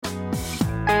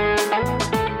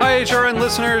HRN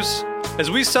listeners.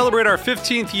 As we celebrate our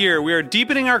 15th year, we are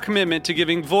deepening our commitment to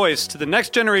giving voice to the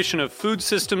next generation of food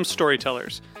systems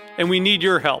storytellers, and we need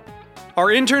your help. Our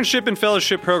internship and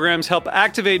fellowship programs help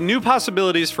activate new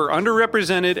possibilities for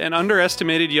underrepresented and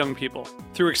underestimated young people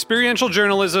through experiential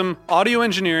journalism, audio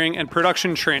engineering, and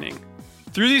production training.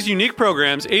 Through these unique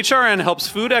programs, HRN helps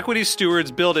food equity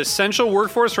stewards build essential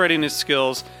workforce readiness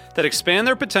skills that expand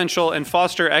their potential and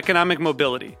foster economic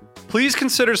mobility. Please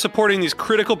consider supporting these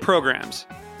critical programs.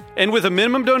 And with a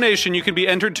minimum donation, you can be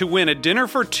entered to win a dinner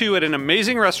for two at an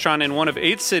amazing restaurant in one of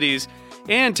 8 cities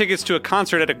and tickets to a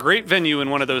concert at a great venue in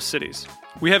one of those cities.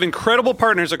 We have incredible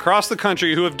partners across the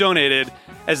country who have donated,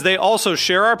 as they also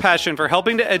share our passion for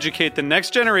helping to educate the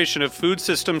next generation of food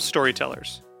systems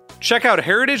storytellers. Check out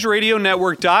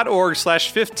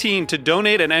heritageradionetwork.org/15 to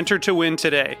donate and enter to win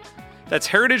today. That's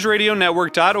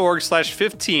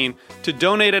heritageradionetwork.org/15 to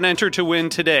donate and enter to win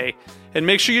today. And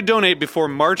make sure you donate before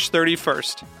March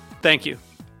 31st. Thank you.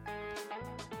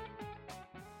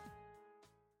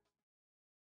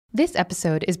 This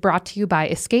episode is brought to you by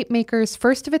Escape Maker's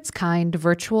first-of-its-kind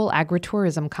virtual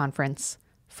agritourism conference.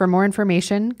 For more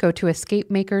information, go to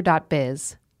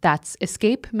escapemaker.biz. That's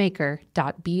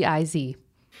escapemaker.biz.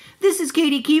 This is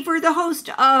Katie Kiefer, the host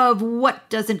of What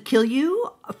Doesn't Kill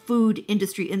You, Food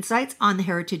Industry Insights on the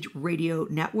Heritage Radio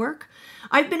Network.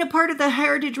 I've been a part of the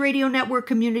Heritage Radio Network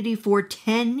community for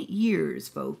 10 years,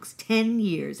 folks, 10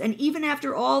 years. And even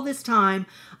after all this time,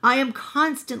 I am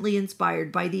constantly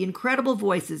inspired by the incredible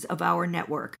voices of our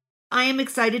network. I am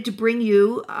excited to bring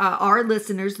you, our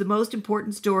listeners, the most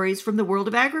important stories from the world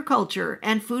of agriculture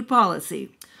and food policy.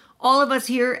 All of us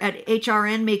here at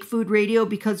HRN make food radio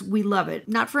because we love it,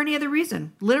 not for any other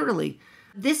reason, literally.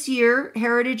 This year,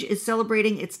 Heritage is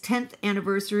celebrating its 10th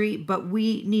anniversary, but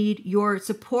we need your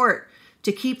support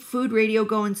to keep food radio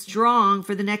going strong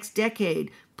for the next decade.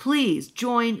 Please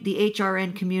join the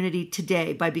HRN community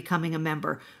today by becoming a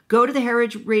member. Go to the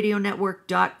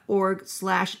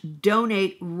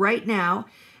heritageradionetwork.org/donate right now,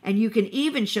 and you can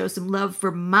even show some love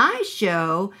for my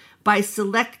show by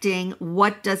selecting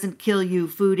What Doesn't Kill You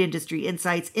Food Industry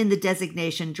Insights in the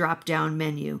designation drop-down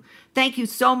menu. Thank you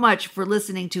so much for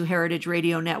listening to Heritage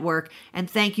Radio Network, and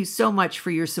thank you so much for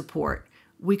your support.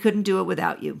 We couldn't do it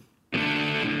without you.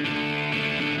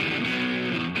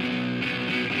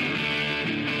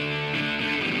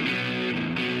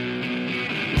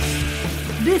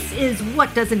 This is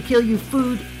What Doesn't Kill You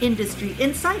Food Industry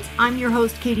Insights. I'm your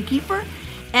host, Katie Kiefer.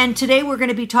 And today we're going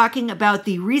to be talking about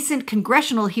the recent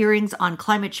congressional hearings on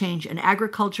climate change and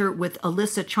agriculture with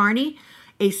Alyssa Charney,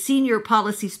 a senior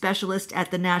policy specialist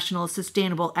at the National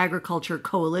Sustainable Agriculture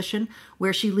Coalition,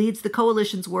 where she leads the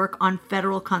coalition's work on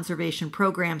federal conservation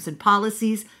programs and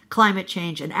policies, climate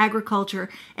change and agriculture,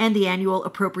 and the annual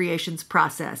appropriations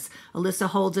process. Alyssa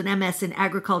holds an MS in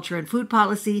agriculture and food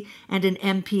policy and an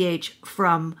MPH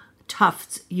from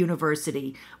Tufts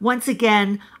University. Once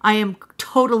again, I am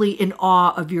totally in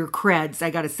awe of your creds, I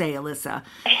gotta say, Alyssa.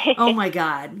 Oh my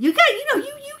God. You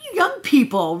young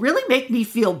people really make me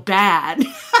feel bad.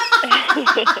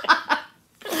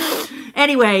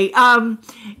 Anyway,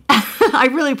 I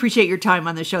really appreciate your time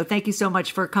on the show. Thank you so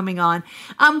much for coming on.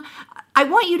 I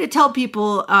want you to tell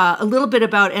people a little bit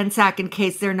about NSAC in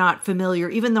case they're not familiar.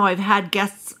 Even though I've had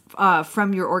guests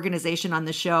from your organization on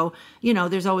the show, you know,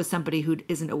 there's always somebody who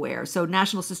isn't aware. So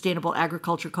National Sustainable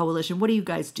Agriculture Coalition, what do you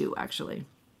guys do, actually?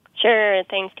 Sure.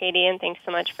 Thanks, Katie, and thanks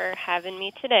so much for having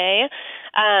me today.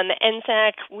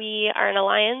 NSAC, we are an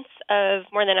alliance of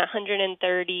more than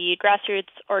 130 grassroots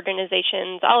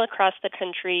organizations all across the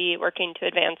country working to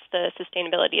advance the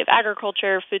sustainability of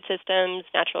agriculture, food systems,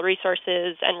 natural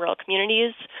resources, and rural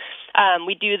communities.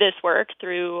 We do this work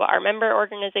through our member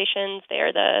organizations. They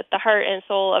are the heart and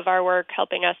soul of our work,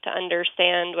 helping us to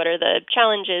understand what are the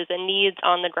challenges and needs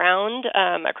on the ground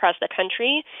across the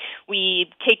country. We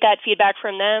take that feedback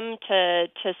from them to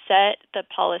set the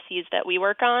policies that we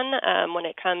work on when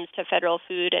it comes to federal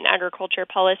food and agriculture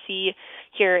policy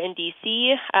here in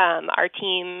D.C. Our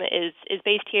team is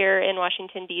based here in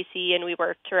Washington, D.C., and we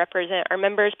work to represent our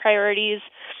members' priorities,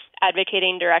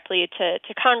 advocating directly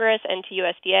to Congress and to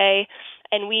USDA.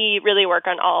 And we really work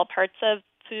on all parts of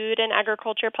food and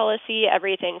agriculture policy,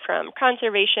 everything from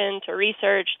conservation to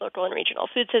research, local and regional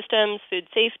food systems, food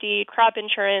safety, crop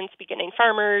insurance, beginning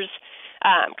farmers,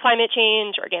 climate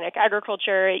change, organic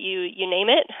agriculture, you name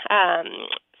it.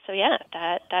 So yeah,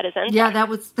 that is NSAC. Yeah, that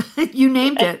was, you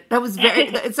named it. That was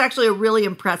it's actually a really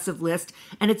impressive list,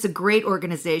 and it's a great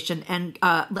organization. And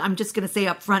I'm just going to say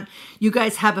up front, you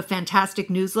guys have a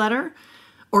fantastic newsletter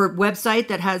or website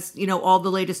that has, you know, all the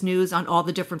latest news on all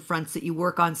the different fronts that you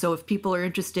work on. So if people are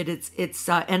interested, it's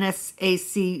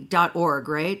nsac.org,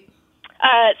 right?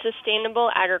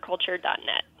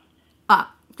 Sustainableagriculture.net.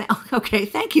 Okay,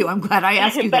 thank you. I'm glad I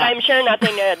asked you but that. I'm sure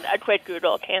nothing a quick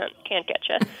Google can't get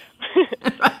you.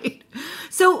 Right.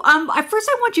 So first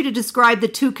I want you to describe the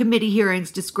two committee hearings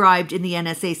described in the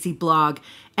NSAC blog.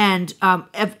 And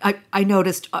I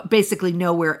noticed basically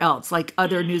nowhere else, like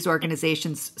other news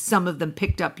organizations, some of them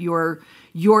picked up your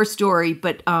story,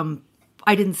 but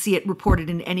I didn't see it reported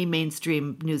in any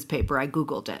mainstream newspaper. I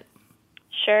Googled it.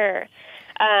 Sure.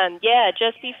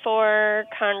 Just before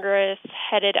Congress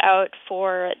headed out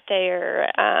for their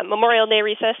Memorial Day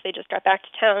recess, they just got back to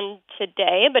town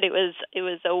today, but it was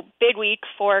a big week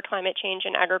for climate change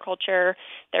and agriculture.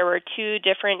 There were two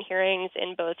different hearings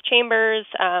in both chambers,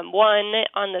 one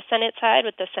on the Senate side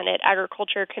with the Senate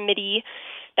Agriculture Committee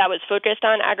that was focused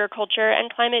on agriculture and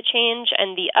climate change,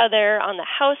 and the other on the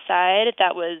House side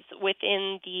that was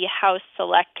within the House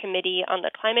Select Committee on the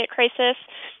Climate Crisis,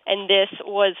 and this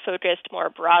was focused more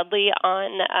broadly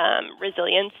on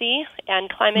resiliency and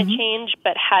climate change,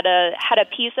 but had a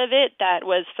piece of it that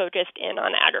was focused in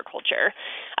on agriculture.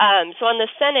 So on the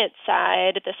Senate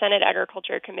side, the Senate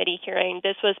Agriculture Committee hearing,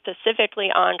 this was specifically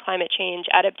on climate change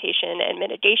adaptation and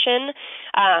mitigation.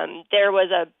 There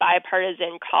was a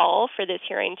bipartisan call for this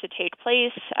hearing to take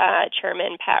place.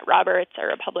 Chairman Pat Roberts, a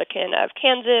Republican of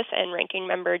Kansas, and Ranking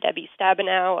Member Debbie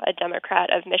Stabenow, a Democrat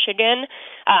of Michigan,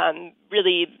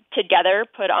 really together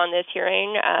put on this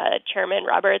hearing. Chairman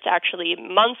Roberts actually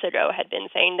months ago had been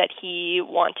saying that he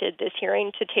wanted this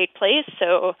hearing to take place.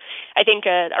 So I think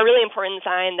a really important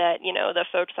sign that, the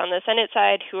folks on the Senate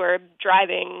side who are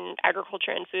driving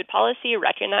agriculture and food policy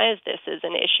recognize this is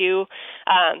an issue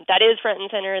that is front and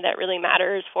center, that really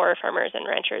matters for farmers and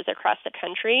ranchers across the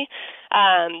country.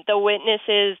 The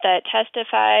witnesses that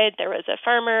testified, there was a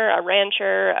farmer, a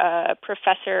rancher, a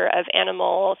professor of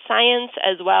animal science,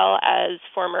 as well as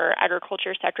former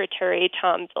Agriculture Secretary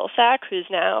Tom Vilsack, who's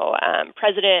now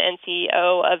president and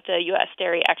CEO of the U.S.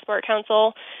 Dairy Export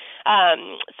Council.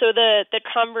 So the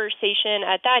conversation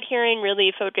at that hearing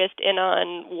really focused in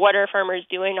on what are farmers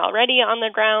doing already on the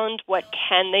ground, what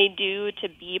can they do to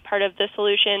be part of the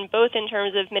solution, both in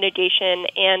terms of mitigation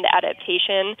and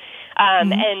adaptation.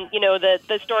 And,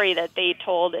 the story that they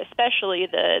told, especially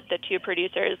the two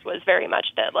producers, was very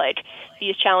much that,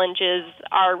 these challenges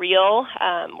are real.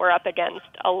 We're up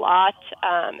against a lot,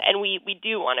 and we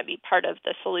do want to be part of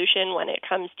the solution when it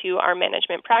comes to our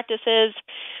management practices.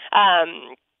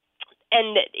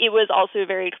 And it was also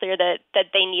very clear that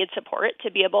they need support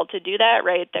to be able to do that,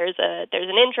 right? There's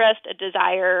an interest, a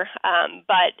desire,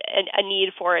 but a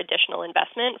need for additional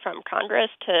investment from Congress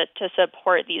to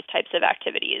support these types of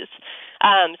activities.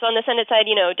 So on the Senate side,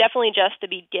 definitely just the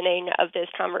beginning of this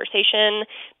conversation,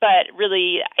 but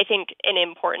really, I think, an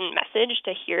important message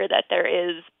to hear that there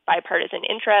is bipartisan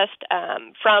interest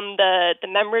from the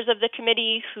members of the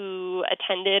committee who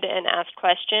attended and asked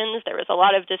questions. There was a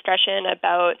lot of discussion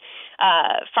about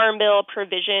Farm Bill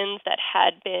provisions that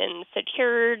had been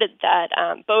secured that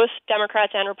both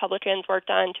Democrats and Republicans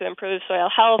worked on to improve soil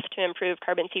health, to improve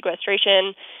carbon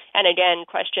sequestration, and again,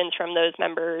 questions from those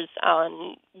members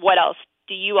on what else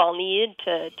do you all need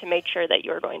to make sure that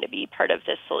you're going to be part of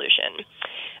this solution.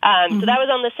 So that was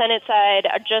on the Senate side.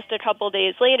 Just a couple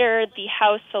days later, the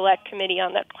House Select Committee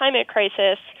on the Climate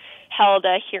Crisis held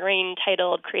a hearing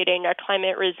titled Creating a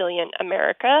Climate Resilient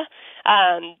America.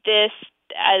 This,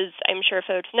 as I'm sure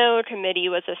folks know, committee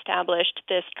was established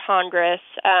this Congress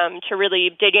to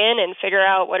really dig in and figure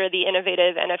out what are the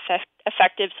innovative and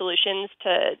effective solutions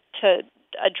to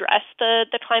address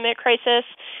the climate crisis.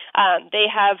 They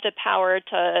have the power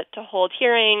to hold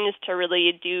hearings, to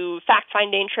really do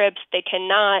fact-finding trips. They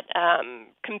cannot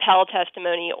compel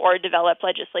testimony or develop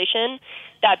legislation.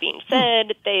 That being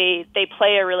said, they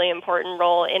play a really important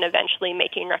role in eventually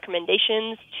making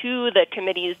recommendations to the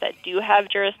committees that do have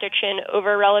jurisdiction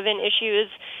over relevant issues,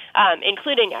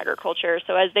 including agriculture.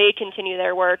 So as they continue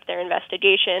their work, their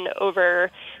investigation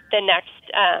over the next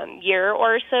year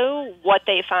or so, what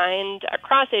they find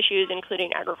across issues,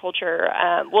 including agriculture,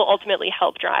 will ultimately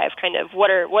help drive kind of what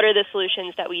are the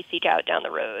solutions that we seek out down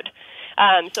the road.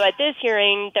 So at this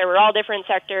hearing, there were all different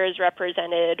sectors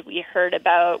represented. We heard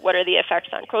about what are the effects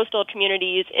on coastal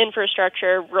communities,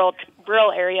 infrastructure,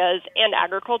 rural areas, and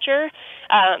agriculture.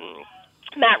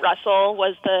 Matt Russell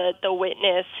was the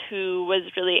witness who was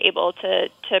really able to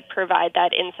provide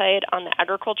that insight on the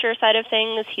agriculture side of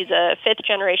things. He's a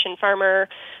fifth-generation farmer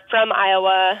from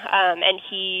Iowa, and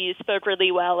he spoke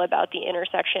really well about the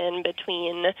intersection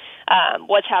between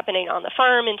what's happening on the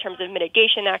farm in terms of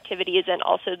mitigation activities and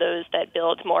also those that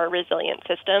build more resilient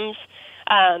systems.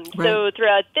 So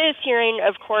throughout this hearing,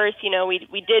 of course,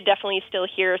 we did definitely still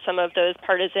hear some of those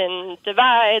partisan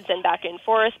divides and back and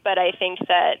forth, but I think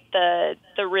that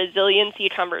the resiliency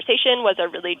conversation was a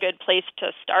really good place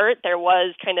to start. There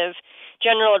was kind of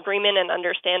general agreement and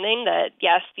understanding that,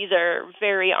 yes, these are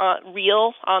very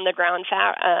real, on-the-ground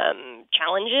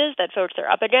challenges that folks are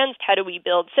up against. How do we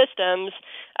build systems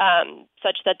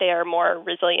such that they are more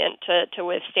resilient to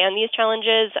withstand these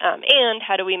challenges? And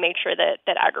how do we make sure that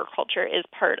agriculture is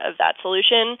part of that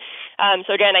solution?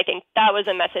 So again, I think that was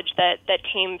a message that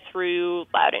came through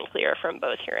loud and clear from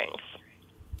both hearings.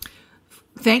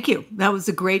 Thank you. That was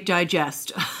a great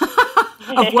digest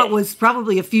of what was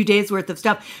probably a few days worth of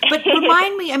stuff. But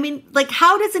remind me,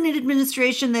 how does an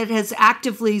administration that has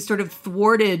actively sort of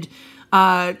thwarted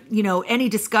any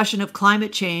discussion of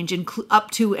climate change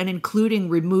up to and including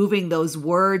removing those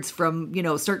words from,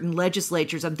 certain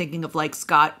legislatures? I'm thinking of like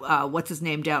Scott, what's his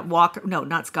name down Walker? No,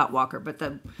 not Scott Walker, but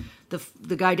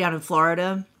the guy down in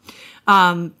Florida.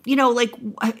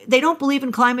 They don't believe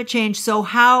in climate change. So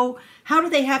how do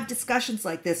they have discussions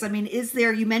like this?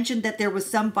 You mentioned that there was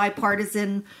some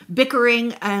bipartisan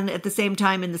bickering, and at the same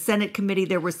time in the Senate committee,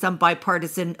 there was some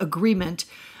bipartisan agreement.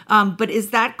 But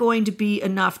is that going to be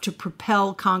enough to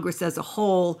propel Congress as a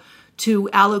whole to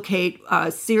allocate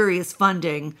serious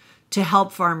funding to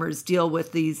help farmers deal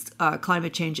with these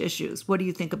climate change issues? What do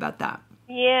you think about that?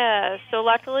 Yeah, so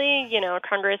luckily,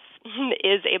 Congress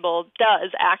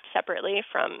does act separately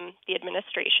from the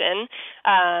administration.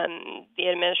 The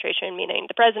administration meaning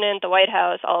the president, the White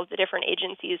House, all of the different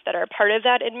agencies that are part of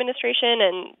that administration.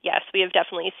 And yes, we have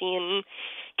definitely seen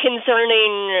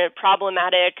concerning,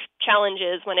 problematic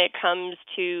challenges when it comes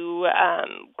to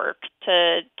work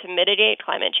to mitigate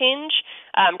climate change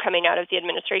coming out of the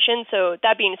administration. So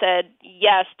that being said,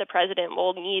 yes, the president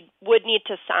would need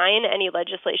to sign any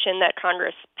legislation that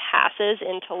Congress passes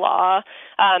into law,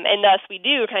 and thus we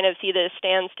do kind of see this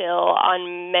standstill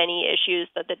on many issues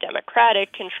that the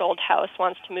Democratic-controlled House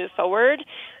wants to move forward.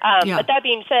 But that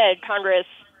being said, Congress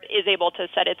is able to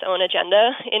set its own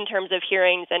agenda in terms of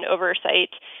hearings and oversight.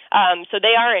 So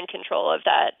they are in control of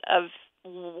that, of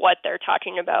what they're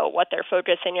talking about, what they're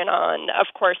focusing in on.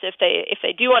 Of course, if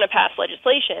they do want to pass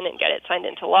legislation and get it signed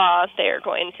into law, they are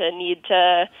going to need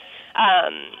to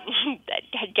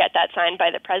get that signed by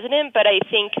the president. But I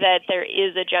think that there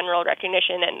is a general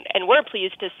recognition, and we're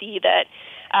pleased to see that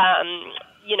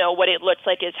what it looks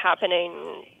like is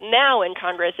happening now in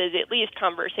Congress is at least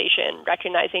conversation,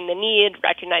 recognizing the need,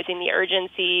 recognizing the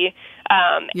urgency,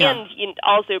 and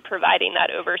also providing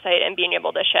that oversight and being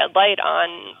able to shed light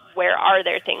on where are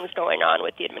there things going on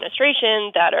with the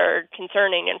administration that are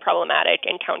concerning and problematic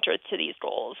and counter to these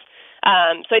goals.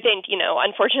 So I think,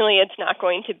 unfortunately, it's not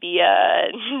going to be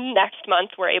next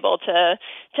month we're able to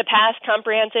pass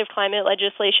comprehensive climate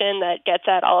legislation that gets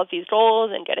at all of these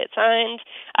goals and get it signed.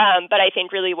 But I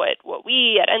think really what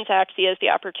we at NSAC see as the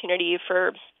opportunity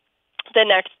for the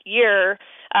next year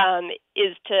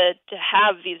is to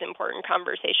have these important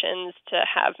conversations, to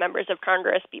have members of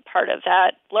Congress be part of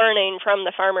that, learning from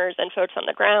the farmers and folks on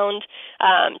the ground,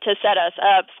 to set us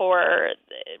up for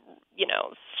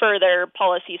further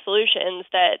policy solutions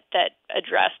that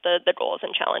address the goals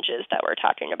and challenges that we're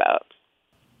talking about.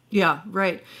 Yeah,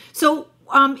 right. So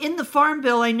in the Farm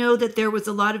Bill, I know that there was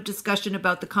a lot of discussion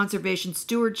about the Conservation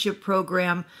Stewardship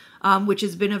Program, which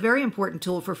has been a very important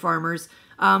tool for farmers.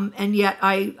 And yet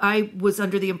I was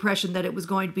under the impression that it was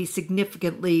going to be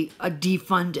significantly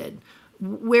defunded.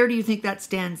 Where do you think that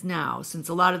stands now, since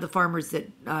a lot of the farmers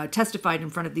that testified in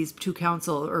front of these two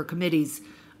council or committees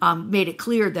made it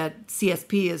clear that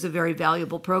CSP is a very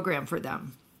valuable program for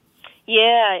them?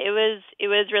 Yeah, it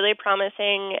was really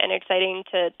promising and exciting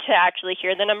to actually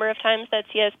hear the number of times that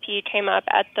CSP came up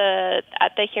at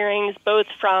the hearings, both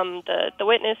from the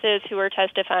witnesses who were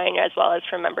testifying as well as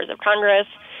from members of Congress.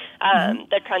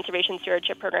 The Conservation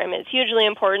Stewardship Program is hugely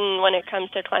important when it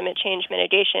comes to climate change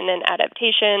mitigation and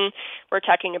adaptation. We're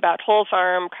talking about whole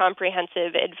farm,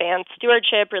 comprehensive, advanced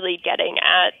stewardship, really getting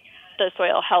at the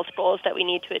soil health goals that we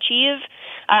need to achieve.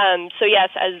 So yes,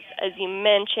 as you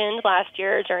mentioned last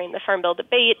year during the Farm Bill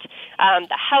debate,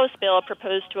 the House bill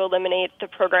proposed to eliminate the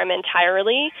program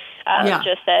entirely.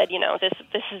 Just said,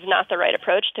 this is not the right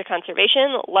approach to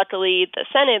conservation. Luckily, the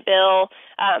Senate bill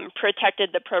protected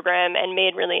the program and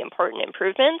made really important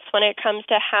improvements when it comes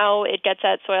to how it gets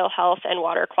at soil health and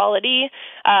water quality.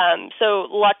 So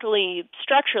luckily,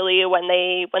 structurally, when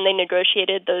they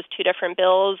negotiated those two different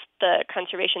bills, the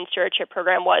Conservation Stewardship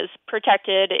Program was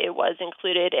protected. It was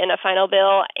included in a final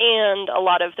bill, and a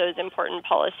lot of those important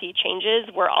policy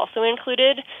changes were also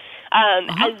included.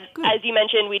 As you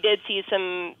mentioned, we did see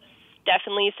some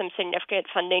definitely some significant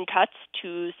funding cuts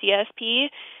to CSP.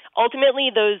 Ultimately,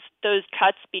 those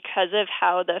cuts, because of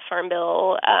how the Farm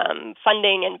Bill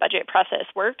funding and budget process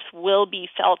works, will be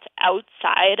felt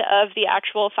outside of the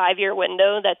actual 5-year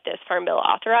window that this Farm Bill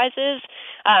authorizes.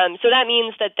 So that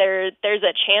means that there's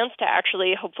a chance to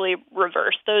actually hopefully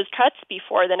reverse those cuts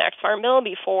before the next Farm Bill,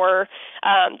 before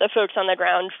the folks on the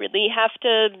ground really have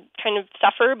to kind of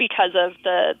suffer because of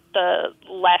the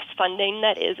less funding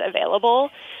that is available.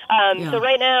 So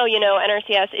right now,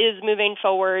 NRCS is moving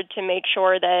forward to make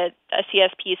sure that a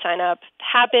CSP sign-up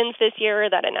happens this year.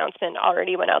 That announcement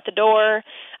already went out the door.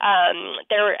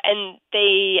 And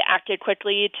they acted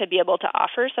quickly to be able to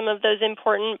offer some of those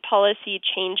important policy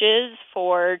changes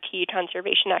for key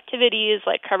conservation activities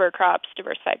like cover crops,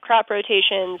 diversified crop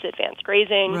rotations, advanced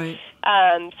grazing. Right.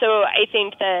 So I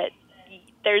think that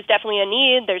there's definitely a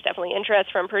need. There's definitely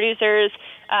interest from producers.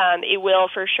 It will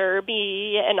for sure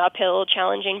be an uphill,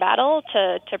 challenging battle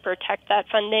to protect that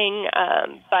funding.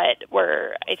 But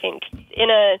we're, I think, in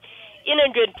a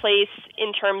good place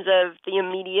in terms of the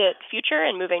immediate future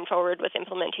and moving forward with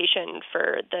implementation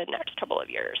for the next couple of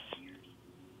years.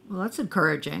 Well, that's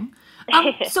encouraging.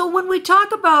 So when we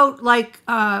talk about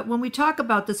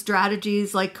the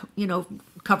strategies like,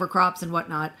 cover crops and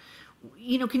whatnot,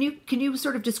 can you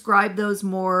sort of describe those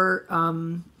more,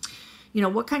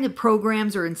 what kind of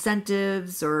programs or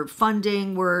incentives or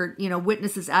funding were,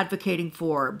 witnesses advocating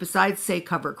for besides, say,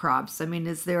 cover crops? I mean,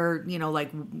 is there,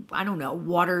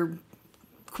 water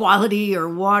quality or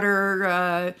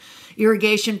water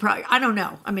irrigation? I don't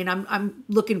know. I mean, I'm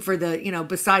looking for the,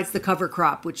 besides the cover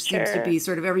crop, which seems to be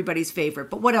sort of everybody's favorite.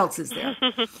 But what else is there?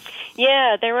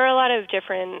 Yeah, there were a lot of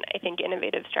different, I think,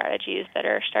 innovative strategies that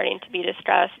are starting to be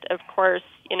discussed. Of course,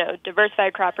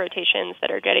 diversified crop rotations that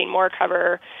are getting more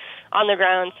cover on the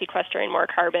ground, sequestering more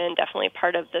carbon, definitely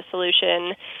part of the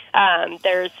solution.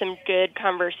 There's some good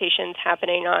conversations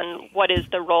happening on what is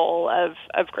the role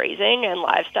of grazing and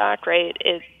livestock, right?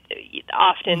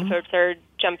 Often folks are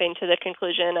jumping to the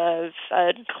conclusion of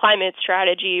a climate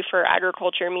strategy for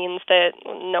agriculture means that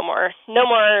no more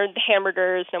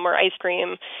hamburgers, no more ice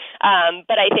cream.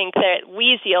 But I think that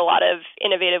we see a lot of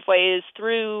innovative ways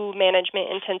through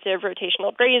management-intensive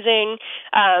rotational grazing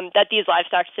that these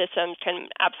livestock systems can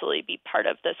absolutely be part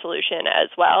of the solution as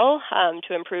well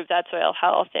to improve that soil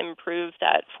health, improve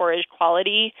that forage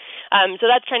quality. So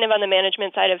that's kind of on the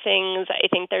management side of things. I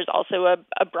think there's also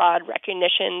a broad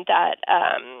recognition that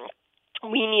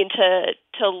we need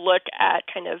to look at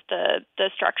kind of the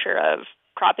structure of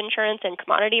crop insurance and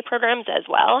commodity programs as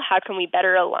well. How can we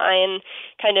better align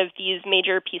kind of these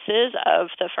major pieces of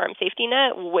the farm safety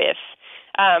net with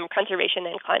conservation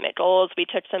and climate goals? We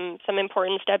took some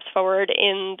important steps forward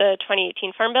in the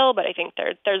 2018 Farm Bill, but I think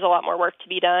there's a lot more work to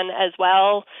be done as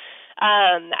well.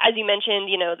 As you mentioned,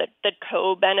 the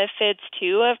co-benefits,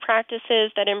 too, of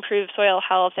practices that improve soil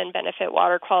health and benefit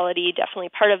water quality, definitely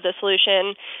part of the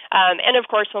solution. And, of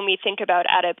course, when we think about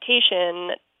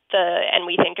adaptation, and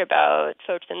we think about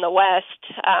folks in the West,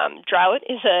 drought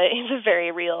is a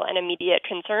very real and immediate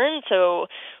concern. So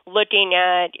looking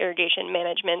at irrigation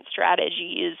management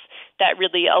strategies that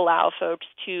really allow folks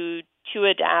to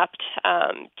adapt,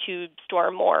 to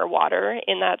store more water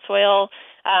in that soil.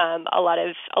 A lot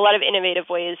of innovative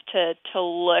ways to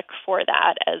look for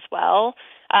that as well.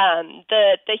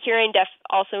 The hearing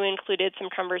also included some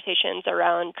conversations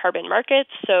around carbon markets.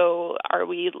 So are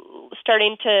we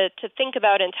starting to think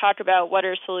about and talk about what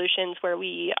are solutions where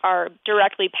we are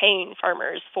directly paying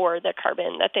farmers for the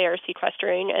carbon that they are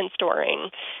sequestering and storing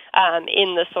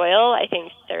in the soil? I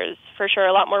think there's for sure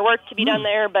a lot more work to be done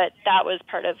there, but that was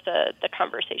part of the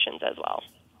conversations as well.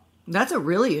 That's a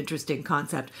really interesting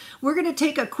concept. We're going to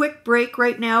take a quick break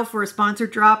right now for a sponsor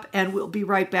drop, and we'll be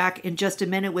right back in just a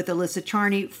minute with Alyssa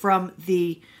Charney from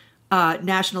the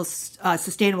National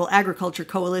Sustainable Agriculture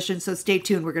Coalition. So stay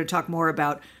tuned. We're going to talk more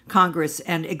about Congress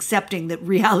and accepting the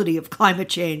reality of climate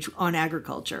change on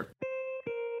agriculture.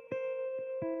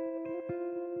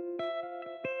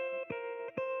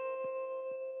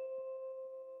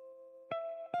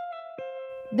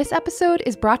 This episode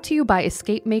is brought to you by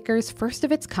Escape Maker's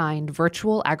first-of-its-kind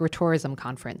virtual agritourism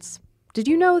conference. Did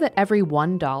you know that every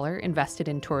 $1 invested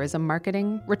in tourism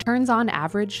marketing returns on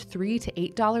average $3 to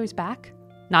 $8 back?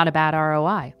 Not a bad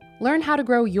ROI. Learn how to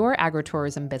grow your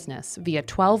agritourism business via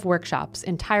 12 workshops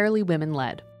entirely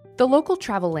women-led. The local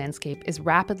travel landscape is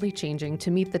rapidly changing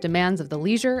to meet the demands of the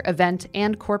leisure, event,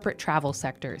 and corporate travel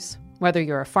sectors. Whether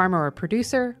you're a farmer or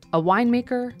producer, a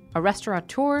winemaker, a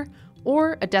restaurateur,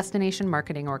 or a destination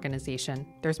marketing organization,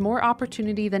 there's more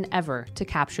opportunity than ever to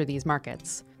capture these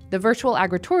markets. The Virtual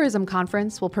Agritourism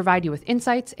Conference will provide you with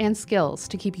insights and skills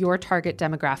to keep your target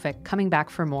demographic coming back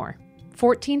for more.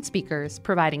 14 speakers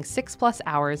providing 6+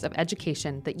 hours of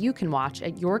education that you can watch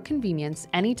at your convenience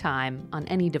anytime on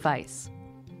any device.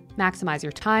 Maximize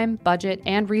your time, budget,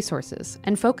 and resources,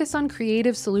 and focus on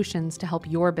creative solutions to help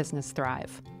your business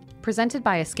thrive. Presented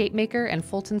by Escape Maker and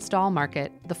Fulton Stall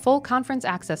Market, the full conference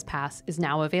access pass is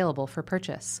now available for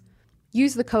purchase.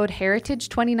 Use the code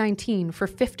Heritage2019 for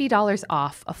 $50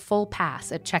 off a full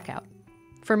pass at checkout.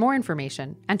 For more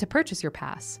information and to purchase your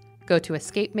pass, go to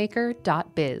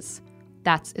escapemaker.biz.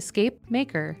 That's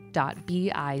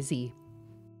escapemaker.biz.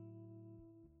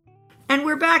 And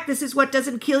we're back. This is What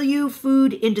Doesn't Kill You,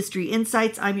 Food Industry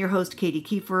Insights. I'm your host, Katie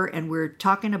Kiefer, and we're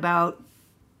talking about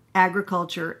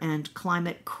agriculture and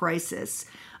climate crisis.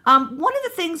 One of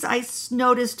the things I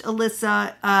noticed,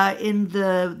 Alyssa, in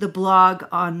the blog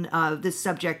on this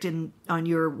subject on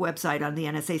your website, on the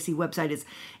NSAC website,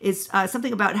 is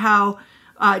something about how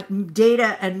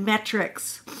data and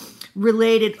metrics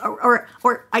related, or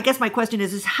I guess my question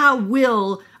is how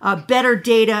will better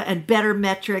data and better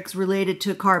metrics related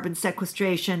to carbon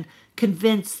sequestration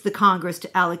convince the Congress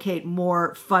to allocate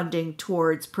more funding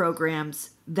towards programs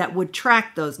that would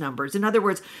track those numbers? In other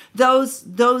words,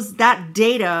 that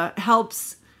data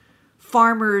helps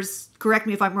farmers, correct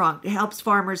me if I'm wrong, it helps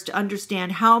farmers to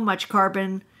understand how much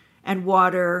carbon and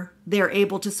water they're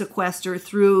able to sequester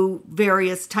through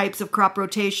various types of crop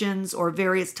rotations or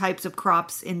various types of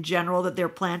crops in general that they're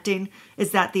planting. Is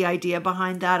that the idea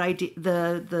behind that idea,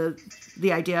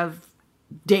 the idea of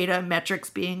data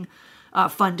metrics being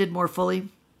funded more fully?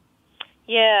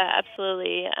 Yeah,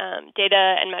 absolutely.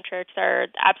 Data and metrics are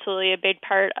absolutely a big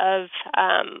part of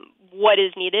what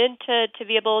is needed to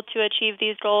be able to achieve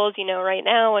these goals. Right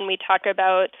now when we talk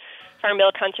about Farm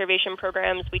Bill conservation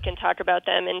programs, we can talk about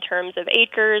them in terms of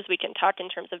acres, we can talk in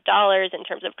terms of dollars, in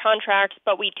terms of contracts,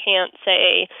 but we can't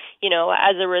say,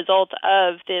 as a result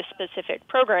of this specific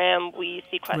program, we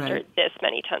sequestered this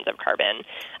many tons of carbon.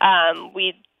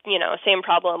 Same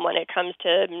problem when it comes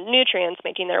to nutrients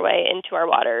making their way into our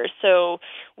waters. So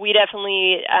we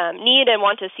definitely need and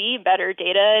want to see better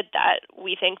data that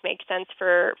we think makes sense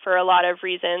for a lot of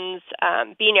reasons.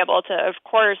 Being able to, of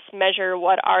course, measure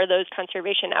what are those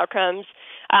conservation outcomes,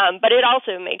 but it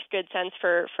also makes good sense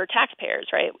for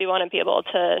taxpayers, right? We want to be able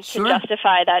to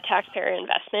justify that taxpayer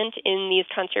investment in these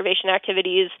conservation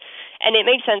activities. And it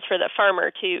makes sense for the farmer,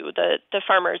 too. The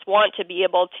farmers want to be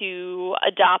able to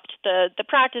adopt the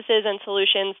practices and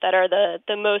solutions that are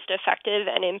the most effective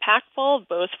and impactful,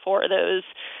 both for those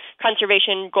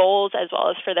conservation goals as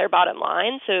well as for their bottom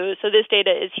line. So this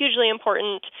data is hugely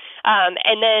important.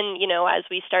 And then, as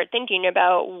we start thinking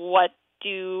about what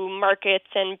do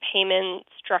markets and payment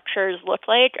structures look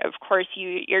like, of course,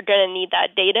 you're going to need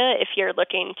that data if you're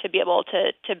looking to be able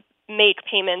to make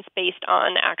payments based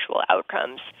on actual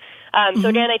outcomes. So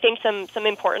again, I think some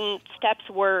important steps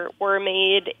were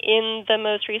made in the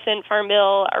most recent Farm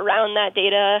Bill around that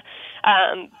data,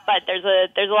 but there's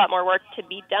a lot more work to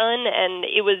be done, and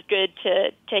it was good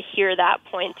to hear that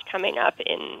point coming up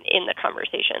in the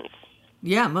conversations.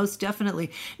 Yeah, most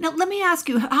definitely. Now, let me ask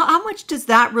you, how much does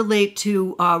that relate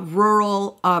to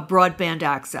rural broadband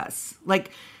access?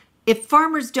 Like, if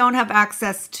farmers don't have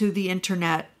access to the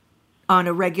internet on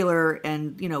a regular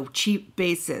and, cheap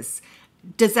basis,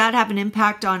 does that have an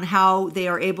impact on how they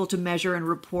are able to measure and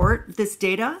report this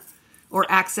data or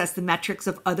access the metrics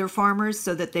of other farmers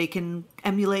so that they can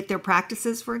emulate their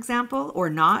practices, for example, or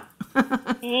not?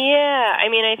 Yeah,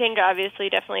 I think obviously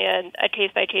definitely a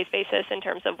case-by-case basis in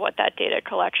terms of what that data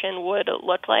collection would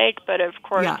look like. But of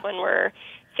course, when we're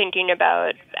thinking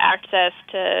about access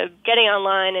to getting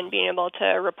online and being able to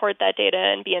report that data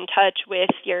and be in touch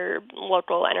with your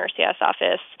local NRCS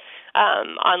office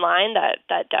online,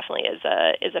 that definitely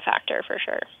is a factor for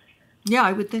sure. Yeah,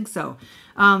 I would think so.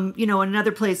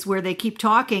 Another place where they keep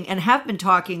talking and have been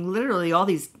talking literally all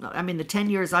these, the 10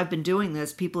 years I've been doing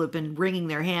this, people have been wringing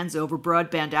their hands over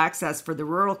broadband access for the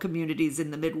rural communities in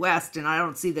the Midwest, and I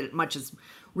don't see that much has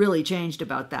really changed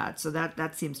about that. So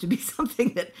that seems to be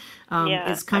something that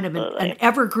is kind of an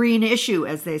evergreen issue,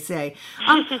 as they say.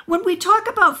 When we talk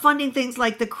about funding things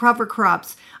like the cover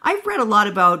crops, I've read a lot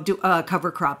about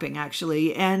cover cropping,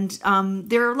 actually, and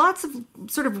there are lots of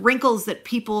sort of wrinkles that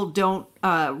people don't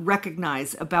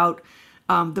recognize about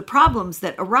the problems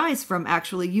that arise from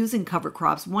actually using cover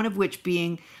crops, one of which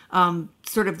being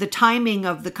sort of the timing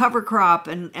of the cover crop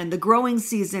and the growing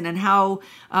season and how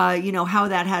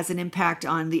that has an impact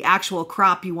on the actual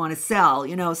crop you want to sell.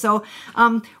 So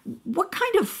what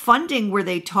kind of funding were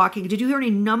they talking? Did you hear any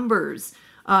numbers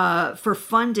for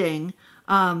funding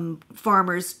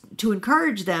farmers to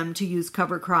encourage them to use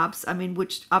cover crops. I mean,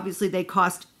 which obviously they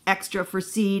cost extra for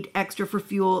seed, extra for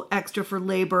fuel, extra for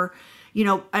labor.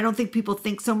 I don't think people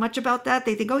think so much about that.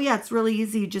 They think, oh yeah, it's really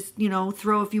easy. Just,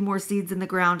 throw a few more seeds in the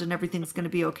ground and everything's going to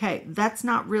be okay. That's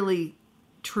not really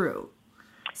true.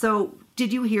 So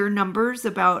did you hear numbers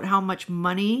about how much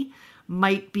money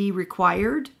might be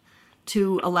required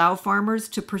to allow farmers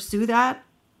to pursue that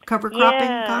cover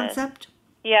cropping concept?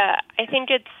 Yeah, I think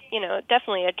it's,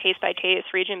 definitely a case-by-case,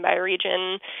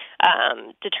 region-by-region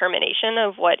determination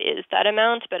of what is that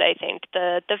amount. But I think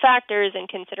the factors and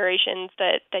considerations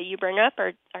that you bring up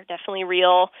are definitely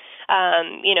real.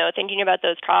 Thinking about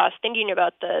those costs, thinking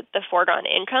about the foregone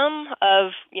income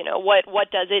of,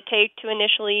 what does it take to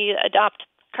initially adopt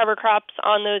cover crops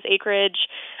on those acreage.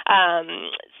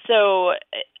 So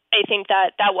I think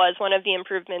that was one of the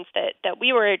improvements that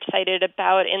we were excited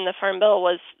about in the Farm Bill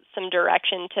was some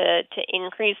direction to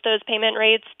increase those payment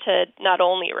rates to not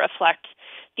only reflect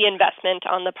the investment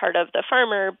on the part of the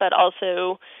farmer, but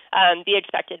also the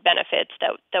expected benefits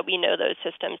that we know those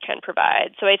systems can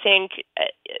provide. So I think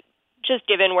just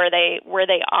given where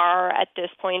they are at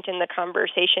this point in the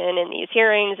conversation in these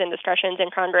hearings and discussions in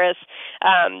Congress,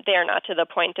 they are not to the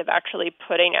point of actually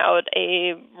putting out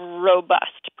a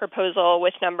robust proposal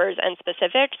with numbers and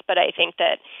specifics. But I think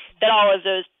that all of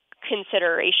those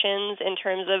considerations in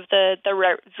terms of the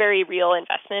very real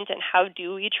investment and how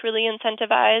do we truly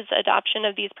incentivize adoption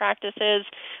of these practices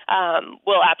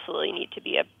will absolutely need to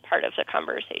be a part of the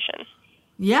conversation.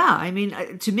 Yeah, I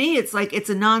mean, to me, it's like it's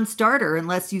a non-starter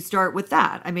unless you start with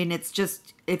that. I mean, it's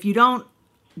just if you don't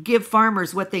give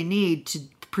farmers what they need to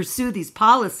pursue these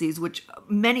policies, which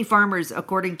many farmers,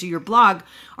 according to your blog,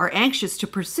 are anxious to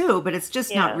pursue, but it's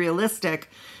just not realistic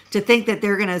to think that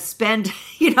they're going to spend,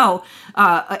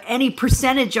 any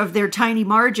percentage of their tiny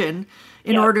margin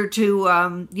in order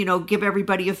to, give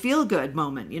everybody a feel-good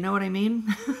moment. You know what I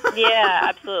mean? Yeah,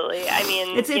 absolutely. I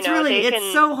mean,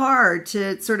 it's so hard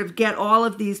to sort of get all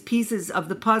of these pieces of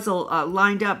the puzzle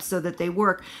lined up so that they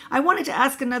work. I wanted to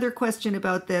ask another question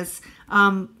about this,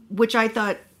 which I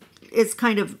thought is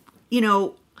kind of,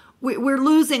 we're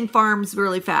losing farms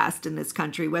really fast in this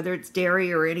country, whether it's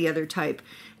dairy or any other type.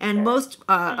 And most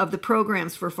of the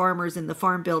programs for farmers in the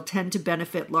Farm Bill tend to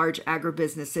benefit large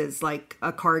agribusinesses like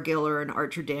a Cargill or an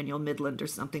Archer Daniel Midland or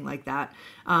something like that,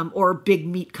 or big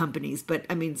meat companies. But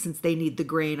I mean, since they need the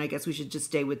grain, I guess we should just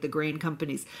stay with the grain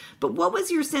companies. But what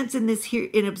was your sense in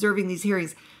observing these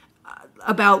hearings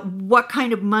about what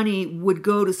kind of money would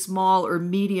go to small or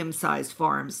medium-sized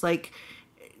farms? Like,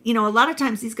 a lot of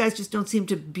times these guys just don't seem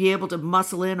to be able to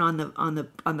muscle in on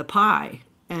the pie.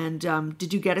 And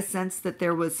did you get a sense that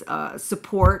there was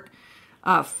support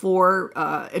for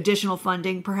additional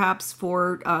funding, perhaps,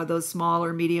 for those small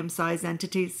or medium-sized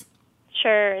entities?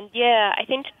 Sure. Yeah, I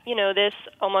think, this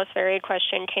almost very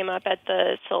question came up at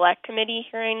the Select Committee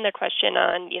hearing, the question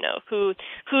on, who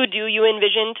do you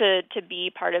envision to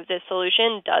be part of this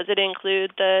solution? Does it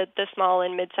include the small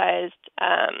and mid-sized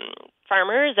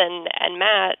farmers? And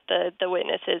Matt, the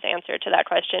witness's answer to that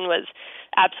question was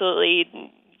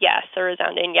absolutely yes, a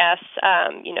resounding yes.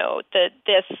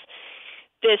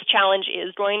 This challenge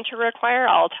is going to require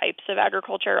all types of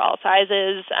agriculture, all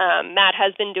sizes. Matt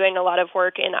has been doing a lot of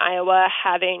work in Iowa,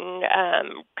 having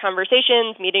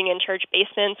conversations, meeting in church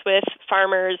basements with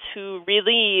farmers who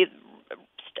really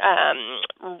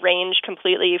range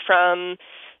completely from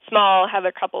small, have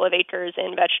a couple of acres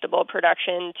in vegetable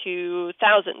production, to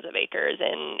thousands of acres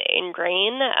in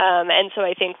grain. And so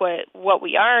I think what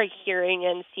we are hearing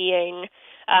and seeing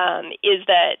is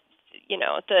that,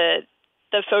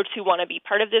 the folks who want to be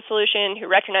part of this solution, who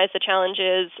recognize the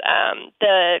challenges,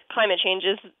 the climate change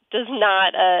does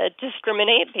not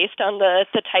discriminate based on the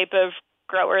type of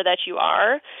grower that you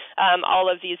are. All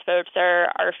of these folks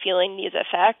are feeling these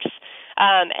effects.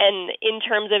 And in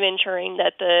terms of ensuring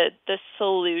that the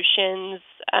solutions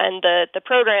and the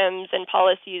programs and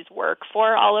policies work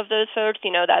for all of those folks,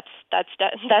 that's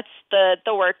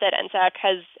the work that NSAC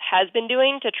has been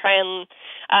doing to try and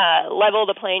level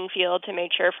the playing field to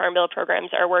make sure Farm Bill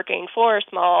programs are working for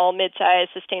small, mid-sized,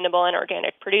 sustainable, and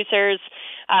organic producers.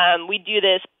 We do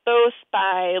this both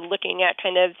by looking at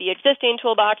kind of the existing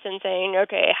toolbox and saying,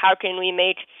 okay, how can we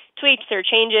make tweaks or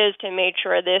changes to make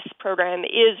sure this program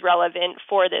is relevant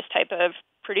for this type of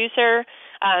producer,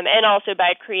 and also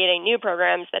by creating new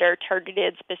programs that are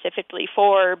targeted specifically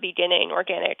for beginning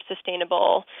organic,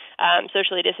 sustainable,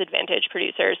 socially disadvantaged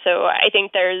producers. So I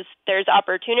think there's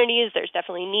opportunities, there's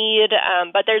definitely need,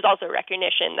 but there's also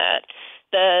recognition that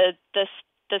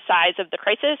the size of the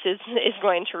crisis is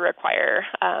going to require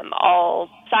all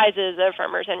sizes of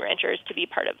farmers and ranchers to be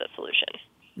part of the solution.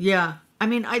 Yeah, I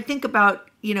mean, I think about,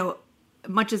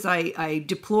 much as I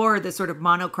deplore the sort of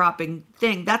monocropping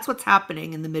thing, that's what's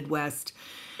happening in the Midwest.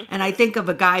 And I think of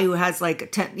a guy who has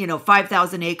like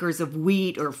 5,000 acres of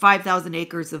wheat or 5,000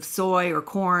 acres of soy or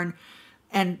corn.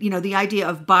 And, the idea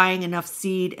of buying enough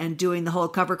seed and doing the whole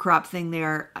cover crop thing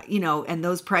there, and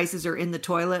those prices are in the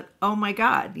toilet. Oh my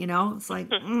God, it's like,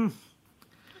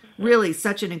 really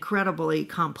such an incredibly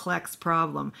complex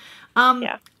problem.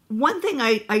 Yeah. One thing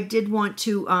I did want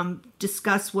to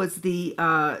discuss was the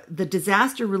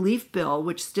disaster relief bill,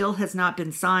 which still has not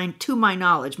been signed, to my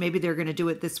knowledge. Maybe they're going to do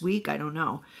it this week. I don't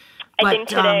know. I think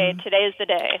today is the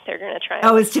day they're going to try.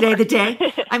 Oh, is today the day?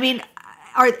 I mean,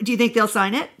 do you think they'll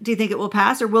sign it? Do you think it will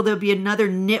pass, or will there be another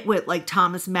nitwit like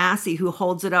Thomas Massey who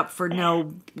holds it up for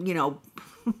no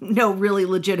really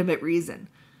legitimate reason?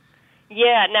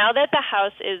 Yeah, now that the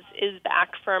House is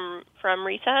back from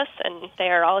recess and they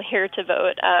are all here to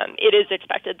vote, it is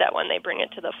expected that when they bring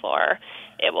it to the floor,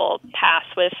 it will pass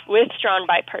with strong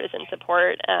bipartisan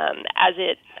support, as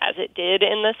it did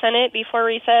in the Senate before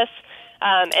recess.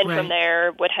 And right. From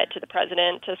there would head to the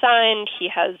president to sign. He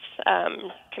has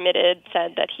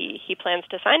said that he plans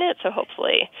to sign it. So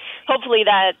hopefully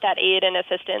that aid and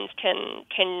assistance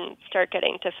can start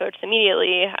getting to folks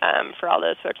immediately, for all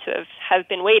those folks who have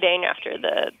been waiting after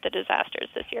the disasters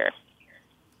this year.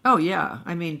 Oh yeah,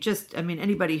 I mean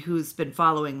anybody who's been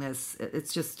following this,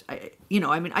 it's just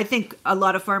I think a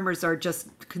lot of farmers are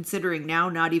just considering now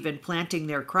not even planting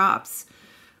their crops.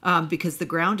 Because the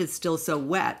ground is still so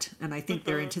wet, and I think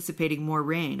they're anticipating more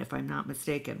rain, if I'm not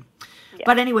mistaken. Yeah.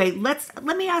 But anyway,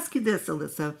 let me ask you this,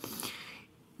 Alyssa.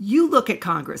 You look at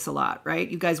Congress a lot, right?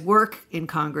 You guys work in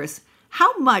Congress.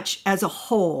 How much, as a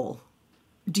whole,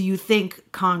 do you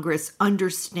think Congress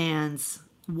understands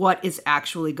what is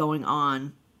actually going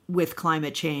on with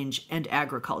climate change and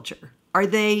agriculture? Are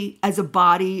they, as a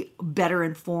body, better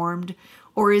informed,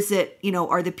 or is it,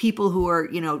 are the people who are,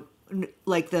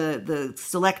 like the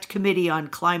Select Committee on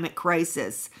Climate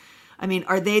Crisis, I mean,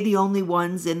 are they the only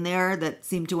ones in there that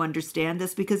seem to understand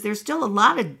this? Because there's still a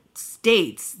lot of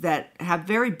states that have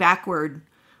very backward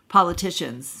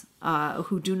politicians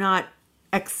who do not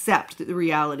accept the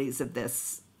realities of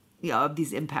this, of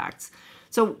these impacts.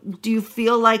 So do you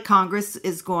feel like Congress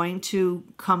is going to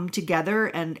come together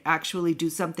and actually do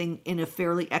something in a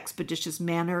fairly expeditious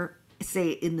manner, say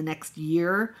in the next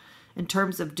year, in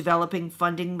terms of developing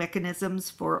funding mechanisms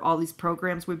for all these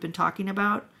programs we've been talking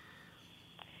about?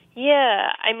 Yeah,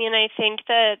 I mean, I think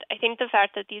the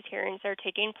fact that these hearings are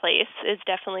taking place is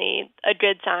definitely a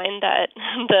good sign that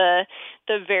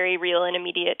the very real and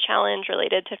immediate challenge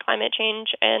related to climate change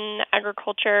and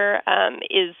agriculture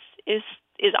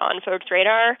is on folks'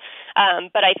 radar.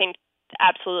 But I think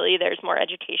absolutely there's more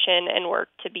education and work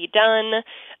to be done.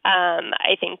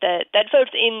 I think that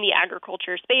folks in the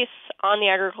agriculture space on the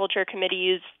agriculture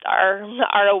committees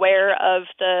are aware of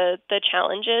the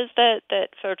challenges that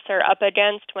folks are up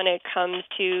against when it comes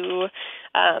to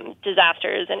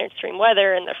disasters and extreme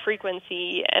weather and the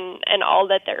frequency and all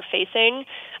that they're facing.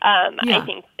 I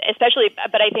think especially,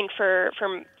 but I think for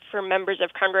members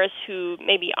of Congress who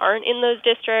maybe aren't in those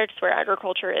districts where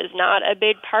agriculture is not a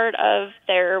big part of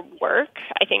their work,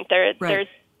 I think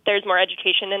there's more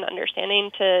education and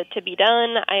understanding to be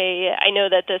done. I know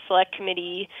that the Select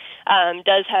Committee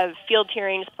does have field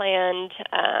hearings planned,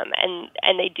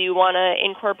 and they do want to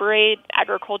incorporate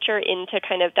agriculture into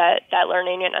kind of that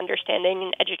learning and understanding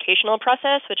and educational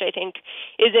process, which I think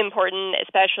is important,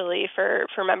 especially for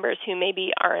members who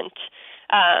maybe aren't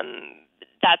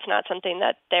that's not something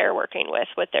that they're working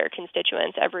with their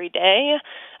constituents every day.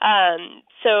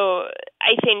 So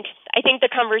I think the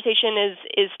conversation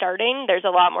is starting. There's a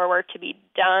lot more work to be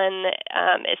done,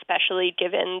 especially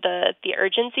given the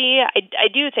urgency. I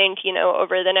do think,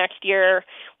 over the next year,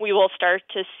 we will start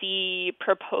to see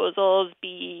proposals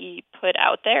be put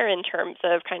out there in terms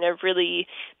of kind of really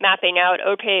mapping out,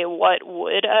 okay, what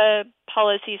would a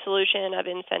policy solution of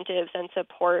incentives and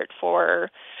support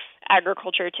for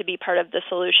agriculture to be part of the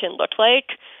solution look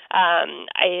like?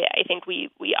 I think we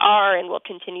are and will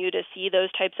continue to see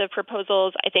those types of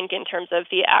proposals. I think in terms of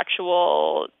the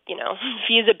actual,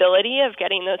 feasibility of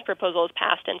getting those proposals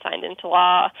passed and signed into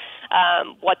law,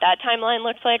 what that timeline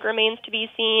looks like remains to be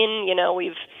seen.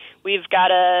 We've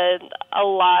got a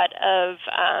lot of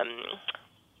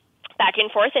back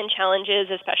and forth and challenges,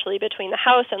 especially between the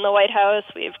House and the White House.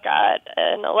 We've got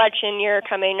an election year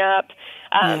coming up.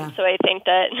 So I think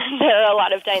that there are a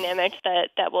lot of dynamics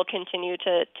that will continue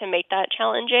to make that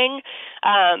challenging.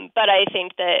 But I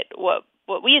think that what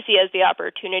we see as the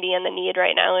opportunity and the need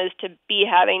right now is to be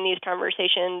having these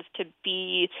conversations, to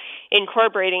be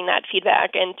incorporating that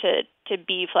feedback, and to to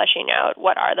be fleshing out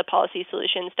what are the policy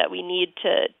solutions that we need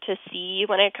to see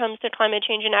when it comes to climate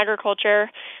change in agriculture.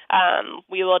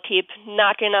 We will keep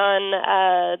knocking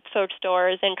on folks'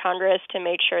 doors in Congress to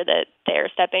make sure that they're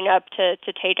stepping up to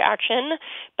take action.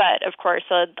 But, of course,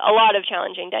 a lot of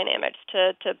challenging dynamics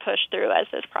to push through as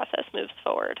this process moves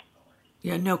forward.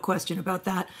 Yeah, no question about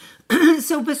that.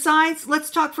 So besides,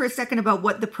 let's talk for a second about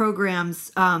what the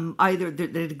programs either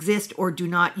that exist or do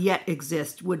not yet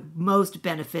exist would most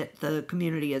benefit the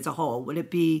community as a whole. Would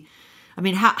it be, I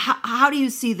mean, how do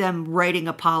you see them writing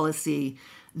a policy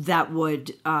that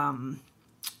would,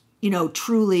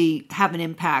 truly have an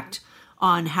impact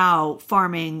on how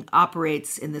farming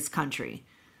operates in this country?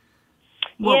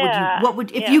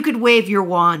 If you could wave your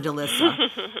wand, Alyssa?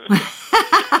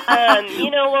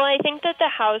 Well, I think that the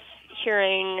House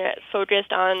hearing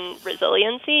focused on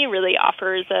resiliency really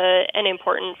offers an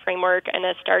important framework and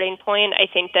a starting point. I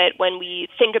think that when we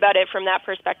think about it from that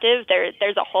perspective,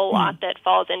 there's a whole lot that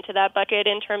falls into that bucket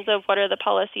in terms of what are the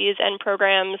policies and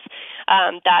programs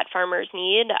that farmers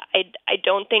need. I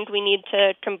don't think we need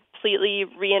to completely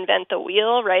reinvent the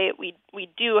wheel, right? We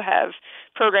do have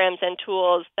programs and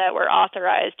tools that were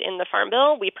authorized in the Farm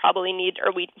Bill. We probably need,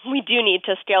 or we do need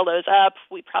to scale those up.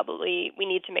 We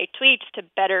need to make tweaks to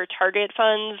better target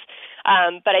funds.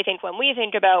 But I think when we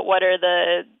think about what are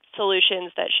the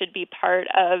solutions that should be part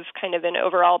of kind of an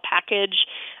overall package,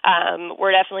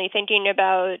 we're definitely thinking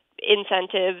about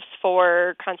incentives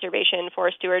for conservation, for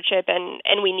stewardship,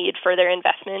 and we need further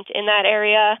investment in that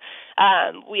area.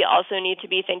 We also need to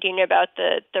be thinking about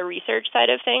the research side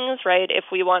of things, right? If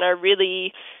we want to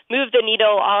really move the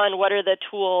needle on what are the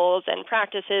tools and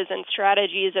practices and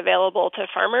strategies available to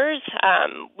farmers,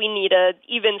 we need an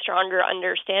even stronger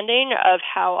understanding of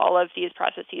how all of these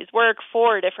processes work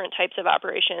for different types of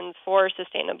operations, for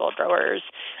sustainable growers.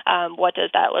 What does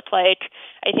that look like?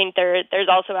 I think there's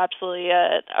also absolutely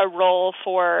a role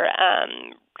for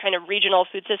kind of regional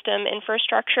food system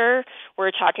infrastructure.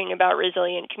 We're talking about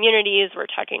resilient communities. We're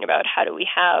talking about how do we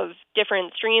have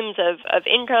different streams of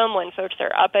income when folks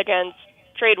are up against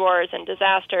trade wars and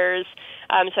disasters.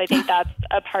 So I think that's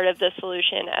a part of the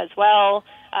solution as well.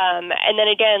 And then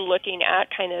again, looking at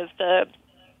kind of the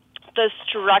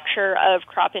structure of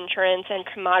crop insurance and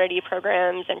commodity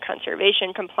programs and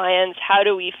conservation compliance. How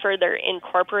do we further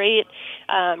incorporate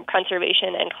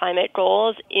conservation and climate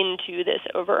goals into this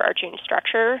overarching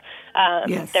structure?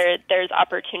 Yes. There's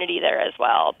opportunity there as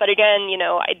well. But again,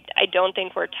 I don't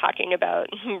think we're talking about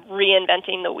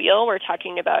reinventing the wheel. We're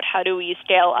talking about how do we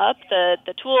scale up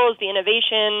the tools, the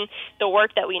innovation, the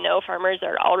work that we know farmers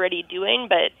are already doing,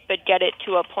 but get it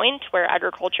to a point where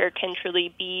agriculture can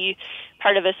truly be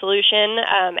part of a solution.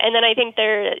 And then I think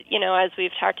there, as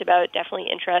we've talked about, definitely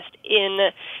interest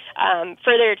in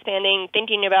further expanding,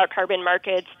 thinking about carbon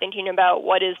markets, thinking about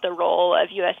what is the role of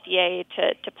USDA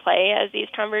to play as these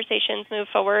conversations move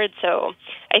forward. So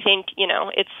I think,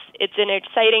 it's an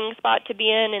exciting spot to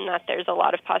be in that there's a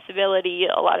lot of possibility,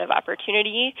 a lot of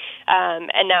opportunity.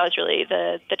 And now is really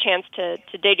the chance to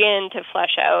dig in, to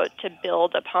flesh out, to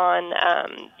build upon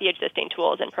the existing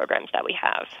tools and programs that we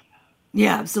have.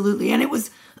 Yeah, absolutely. And it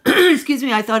was,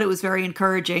 I thought it was very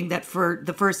encouraging that for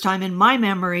the first time in my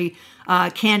memory,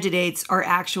 candidates are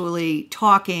actually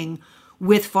talking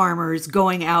with farmers,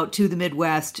 going out to the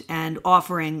Midwest and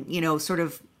offering, sort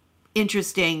of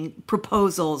interesting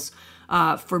proposals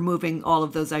for moving all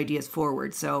of those ideas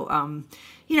forward. So,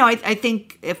 I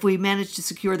think if we manage to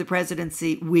secure the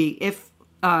presidency, if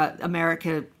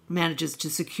America manages to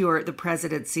secure the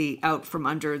presidency out from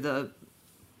under the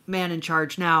man in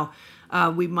charge now,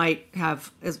 we might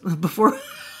have, before,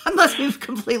 unless we've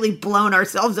completely blown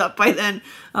ourselves up by then,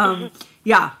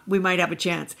 we might have a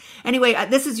chance. Anyway,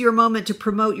 this is your moment to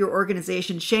promote your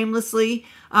organization shamelessly.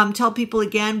 Tell people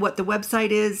again what the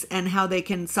website is and how they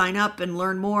can sign up and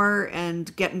learn more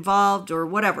and get involved or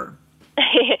whatever.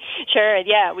 Sure,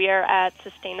 yeah. We are at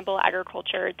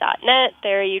sustainableagriculture.net.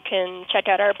 There you can check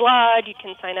out our blog. You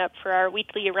can sign up for our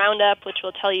weekly roundup, which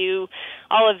will tell you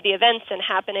all of the events and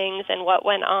happenings and what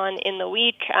went on in the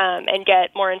week, and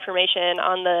get more information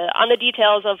on the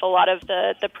details of a lot of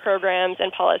the programs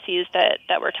and policies that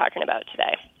we're talking about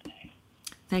today.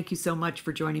 Thank you so much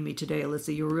for joining me today,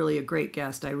 Alyssa. You were really a great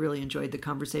guest. I really enjoyed the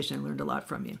conversation. I learned a lot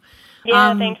from you.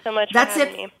 Yeah, thanks so much for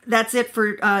having me. That's it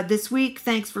for this week.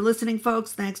 Thanks for listening,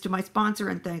 folks. Thanks to my sponsor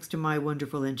and thanks to my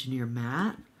wonderful engineer,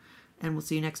 Matt. And we'll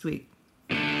see you next week.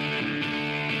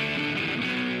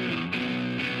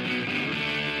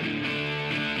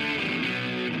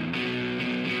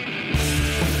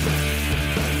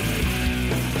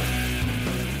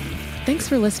 Thanks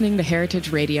for listening to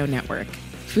Heritage Radio Network,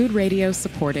 food radio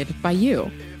supported by you.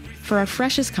 For our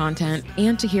freshest content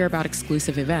and to hear about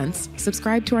exclusive events,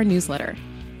 subscribe to our newsletter.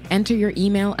 Enter your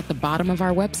email at the bottom of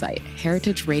our website,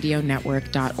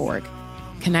 heritageradionetwork.org.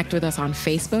 Connect with us on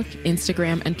Facebook,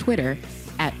 Instagram, and Twitter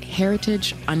at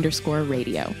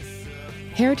heritage_radio.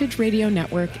 Heritage Radio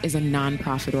Network is a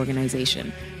nonprofit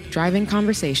organization driving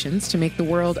conversations to make the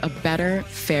world a better,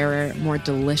 fairer, more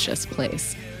delicious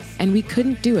place. And we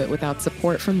couldn't do it without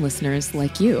support from listeners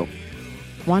like you.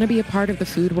 Want to be a part of the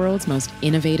food world's most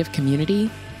innovative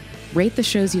community? Rate the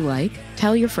shows you like,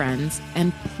 tell your friends,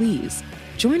 and please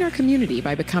join our community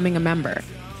by becoming a member.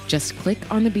 Just click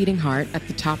on the beating heart at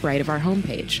the top right of our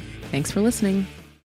homepage. Thanks for listening.